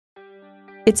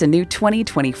It's a new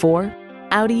 2024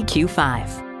 Audi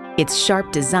Q5. Its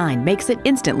sharp design makes it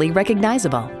instantly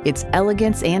recognizable. Its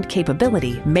elegance and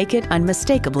capability make it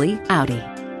unmistakably Audi.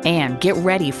 And get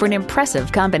ready for an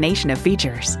impressive combination of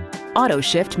features: auto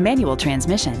shift manual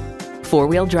transmission,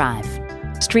 four-wheel drive,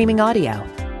 streaming audio,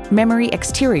 memory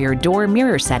exterior door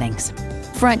mirror settings,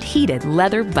 front heated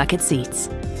leather bucket seats,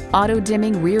 auto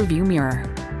dimming rear view mirror,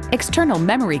 external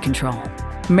memory control,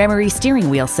 memory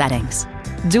steering wheel settings,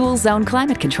 dual zone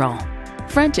climate control,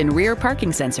 front and rear parking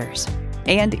sensors,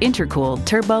 and intercooled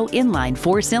turbo inline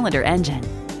four-cylinder engine.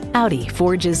 Audi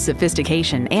forges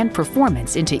sophistication and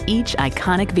performance into each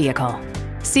iconic vehicle.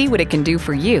 See what it can do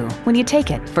for you when you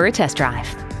take it for a test drive.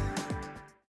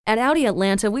 At Audi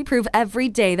Atlanta, we prove every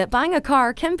day that buying a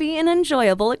car can be an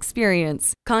enjoyable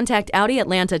experience. Contact Audi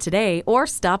Atlanta today or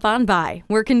stop on by.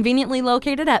 We're conveniently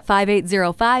located at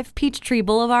 5805 Peachtree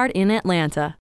Boulevard in Atlanta.